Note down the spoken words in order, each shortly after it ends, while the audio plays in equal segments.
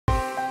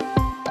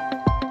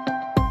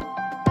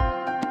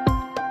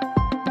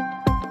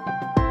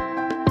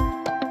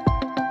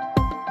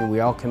we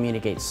all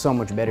communicate so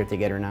much better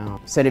together now.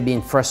 Instead of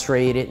being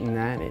frustrated and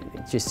that, it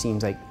just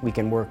seems like we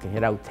can work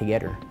it out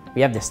together.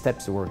 We have the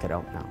steps to work it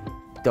out now.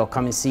 They'll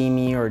come and see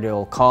me, or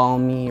they'll call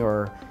me,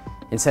 or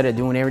instead of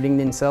doing everything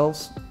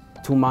themselves,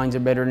 2 minds are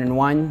better than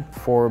 1,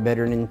 4 are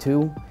better than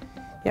 2.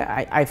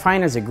 Yeah, I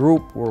find as a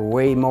group, we're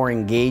way more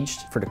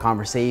engaged for the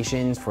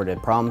conversations, for the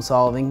problem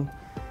solving.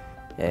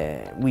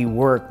 We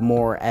work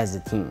more as a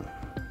team.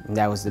 And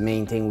that was the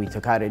main thing we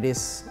took out of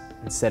this.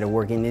 Instead of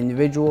working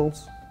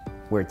individuals,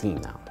 we're a team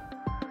now.